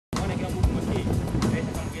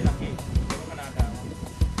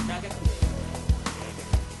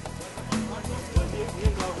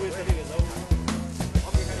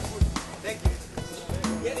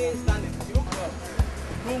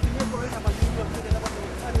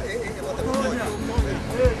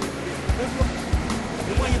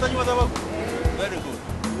Very good.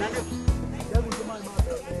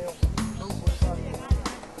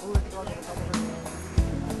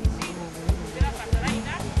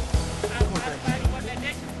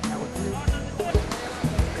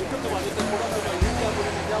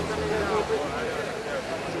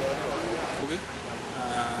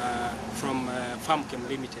 From FarmChem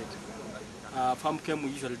Limited. FarmChem, we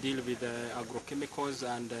usually deal with agrochemicals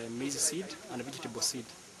and maize seed and vegetable seed.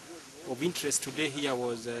 Of interest today here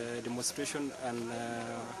was a demonstration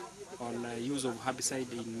on use of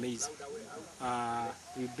herbicide in maize.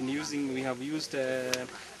 We have used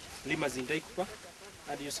limazine dikupa,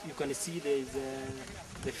 and you can see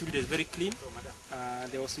the field is very clean.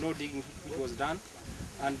 There was no digging which was done,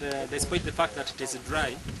 and despite the fact that it is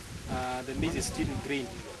dry, the maize is still green.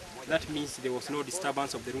 That means there was no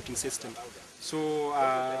disturbance of the rooting system. So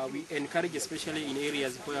we encourage, especially in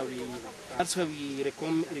areas where that's why we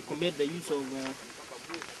recommend the use of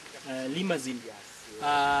limazine.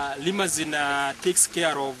 Limazine takes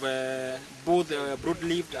care of both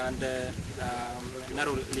broad-leaved and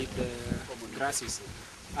narrow-leaved grasses.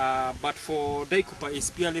 But for dikupa,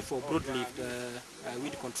 it's purely for broad-leaved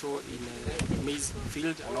weed control in maize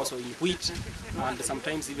field and also in wheat and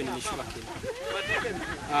sometimes even in sugarcane.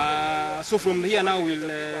 So from here now,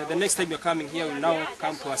 the next time you're coming here, we'll now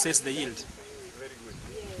come to assess the yield.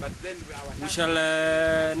 We shall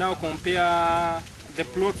now compare the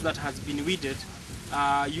plot that has been weeded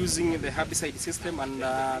using the herbicide system and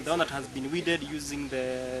the one that has been weeded using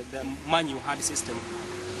the manual hard system.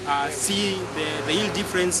 See the yield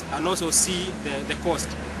difference and also see the cost,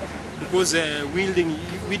 because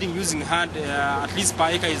weeding using hard at least per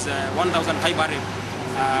acre is 1,500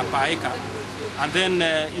 per acre, and then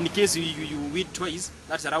in case you weed twice,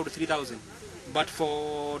 that's around 3,000. But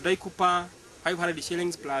for dikupa, 500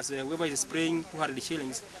 shillings plus whoever is spraying 200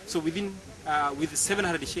 shillings. So with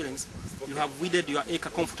 700 shillings, you have weeded your acre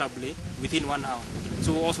comfortably within 1 hour.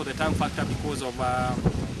 So also the time factor, because of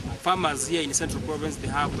farmers here in Central Province, they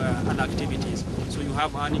have other activities. So you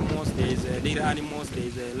have animals, there is dairy animals, there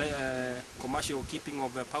is commercial keeping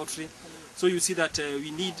of poultry. So you see that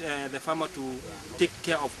we need the farmer to take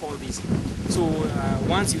care of all this. So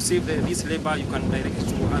once you save this labor, you can direct it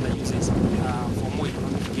to other uses for more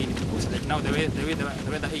economic gain. Because like now the way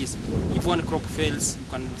the weather is, if one crop fails, you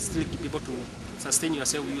can still be able to sustain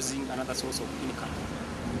yourself using another source of income.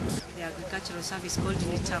 The agricultural service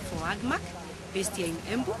coordinator for AgMac, based here in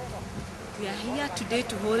Embu. We are here today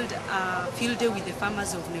to hold a field day with the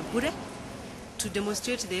farmers of Nebure to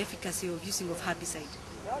demonstrate the efficacy of using of herbicide.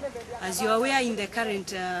 As you are aware, in the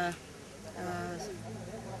current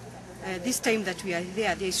this time that we are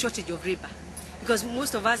there is shortage of labor, because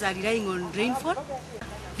most of us are relying on rainfall,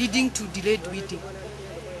 leading to delayed weeding.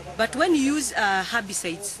 But when you use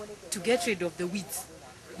herbicides to get rid of the weeds,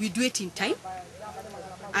 we do it in time,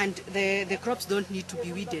 and the crops don't need to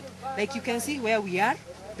be weeded. Like you can see where we are,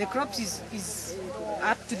 the crops is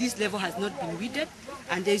up to this level has not been weeded,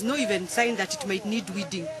 and there is no even sign that it might need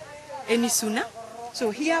weeding any sooner.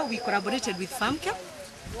 So here we collaborated with FarmChem.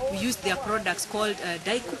 We used their products called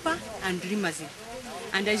dikupa and limazine.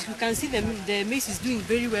 And as you can see, the maize is doing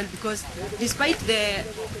very well, because despite the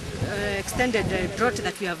extended drought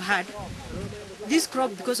that we have had, this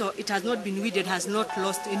crop, because it has not been weeded, has not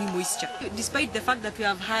lost any moisture. Despite the fact that we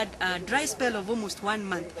have had a dry spell of almost 1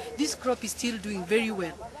 month, this crop is still doing very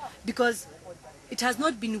well, because it has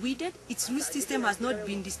not been weeded, its root system has not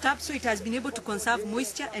been disturbed, so it has been able to conserve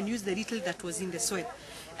moisture and use the little that was in the soil.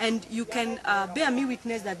 And you can bear me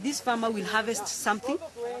witness that this farmer will harvest something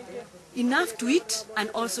enough to eat and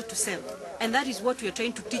also to sell. And that is what we are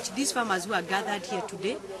trying to teach these farmers who are gathered here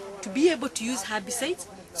today, to be able to use herbicides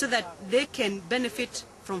so that they can benefit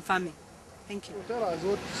from farming. Thank you. Tell us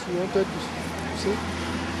what you wanted to say.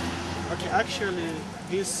 Okay, actually,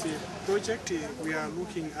 this project, we are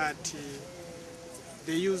looking at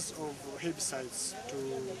the use of herbicides to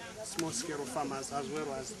small-scale farmers as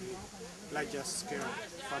well as the larger-scale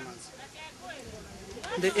farmers.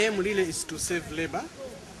 The aim really is to save labor,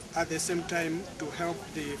 at the same time to help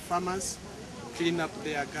the farmers clean up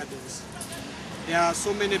their gardens. There are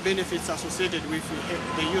so many benefits associated with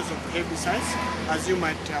the use of herbicides. As you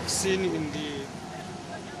might have seen in the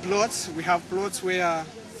plots, we have plots where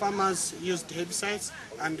farmers used herbicides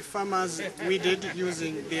and farmers weeded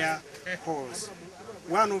using their hoes.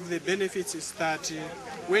 One of the benefits is that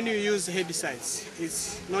when you use herbicides,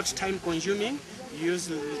 it's not time consuming, you use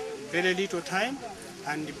very little time,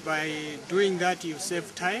 And by doing that, you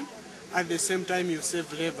save time. At the same time, you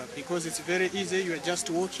save labor because it's very easy. You are just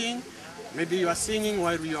walking. Maybe you are singing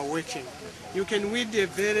while you are working. You can weed a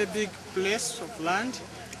very big place of land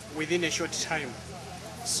within a short time.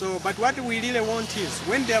 So, but what we really want is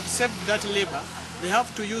when they have saved that labor, they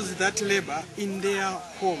have to use that labor in their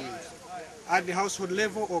homes, at the household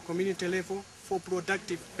level or community level for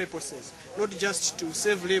productive purposes, not just to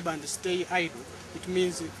save labor and stay idle. It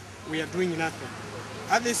means we are doing nothing.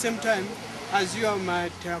 At the same time, as you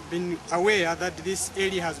might have been aware that this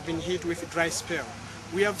area has been hit with dry spell,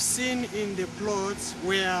 we have seen in the plots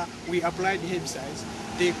where we applied herbicides,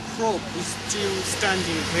 the crop is still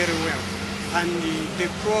standing very well. And the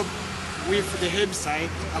crop with the herbicide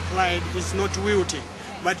applied is not wilting.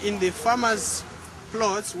 But in the farmers'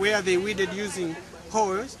 plots where they weeded using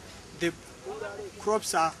hoes, the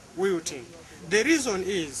crops are wilting. The reason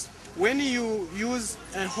is when you use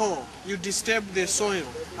a hoe, you disturb the soil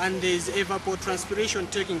and there is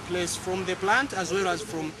evapotranspiration taking place from the plant as well as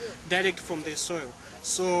direct from the soil.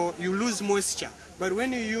 So you lose moisture. But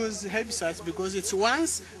when you use herbicides, because it's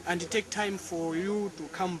once and it takes time for you to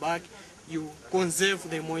come back, you conserve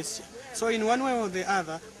the moisture. So in one way or the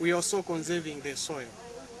other, we are also conserving the soil.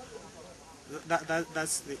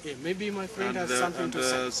 That's the aim. Maybe my friend has something to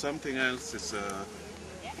say. Something else is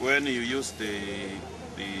when you use the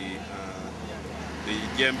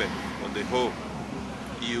djembe or the hoe,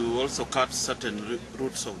 you also cut certain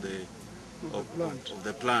roots of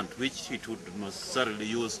the plant, which it would necessarily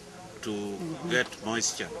use to get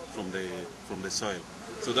moisture from the soil.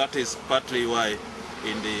 So that is partly why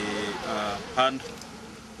in the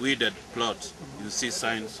hand-weeded plots you see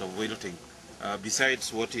signs of wilting.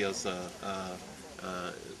 Besides what he has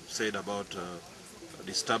said about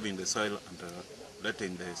disturbing the soil and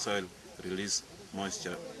letting the soil release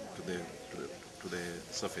moisture to the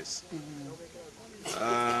surface.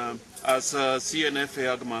 As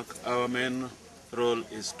CNFA AgMark, our main role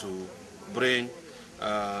is to bring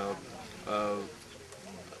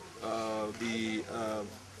the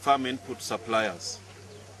farm input suppliers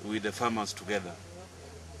with the farmers together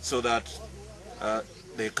so that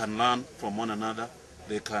they can learn from one another.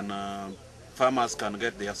 They can, farmers can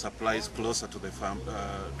get their supplies closer to the farm,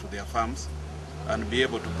 to their farms, and be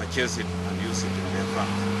able to purchase it and use it in their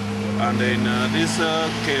farms. And in this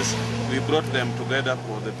case, we brought them together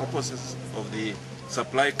for the purposes of the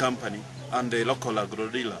supply company and the local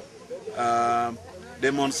agro-dealer,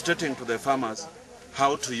 demonstrating to the farmers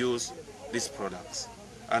how to use these products.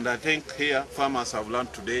 And I think here farmers have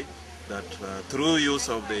learned today that through use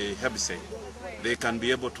of the herbicide, they can be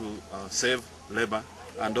able to save labor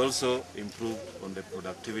and also improve on the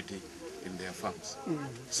productivity in their farms.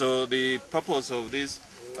 So the purpose of this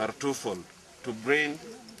are twofold: to bring,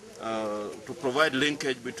 to provide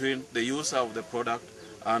linkage between the user of the product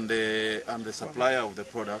and the supplier of the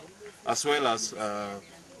product, as well as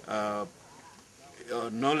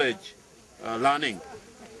knowledge, learning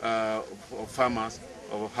of farmers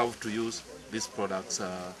of how to use these products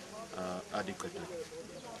adequately.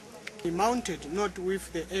 Mounted not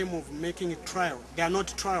with the aim of making a trial. They are not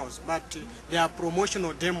trials, but they are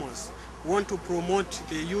promotional demos. We want to promote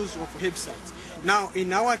the use of herbicides. Now,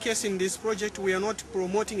 in our case in this project, we are not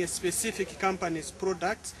promoting a specific company's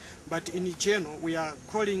products, but in general, we are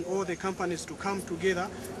calling all the companies to come together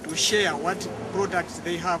to share what products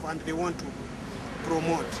they have and they want to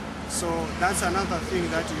promote. So that's another thing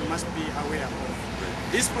that you must be aware of.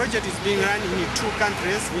 This project is being run in 2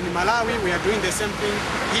 countries. In Malawi, we are doing the same thing.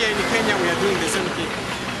 Here in Kenya, we are doing the same thing.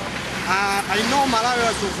 I know Malawi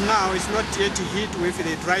as of now is not yet hit with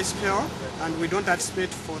the dry spell, and we don't anticipate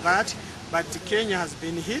for that. But Kenya has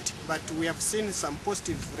been hit, but we have seen some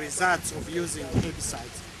positive results of using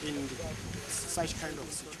herbicides in such kind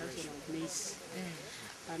of situation.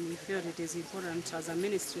 And we feel it is important as a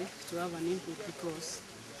ministry to have an input, because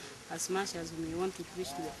as much as we want to preach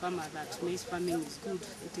to the farmer that maize farming is good,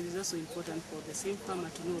 it is also important for the same farmer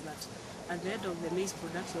to know that at the end of the maize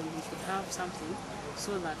production we should have something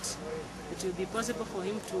so that it will be possible for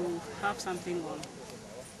him to have something on.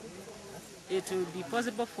 It will be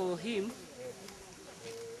possible for him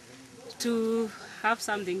to have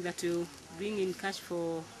something that will bring in cash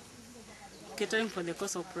for catering for the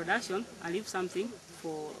cost of production and leave something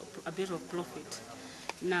for a bit of profit.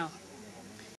 Now,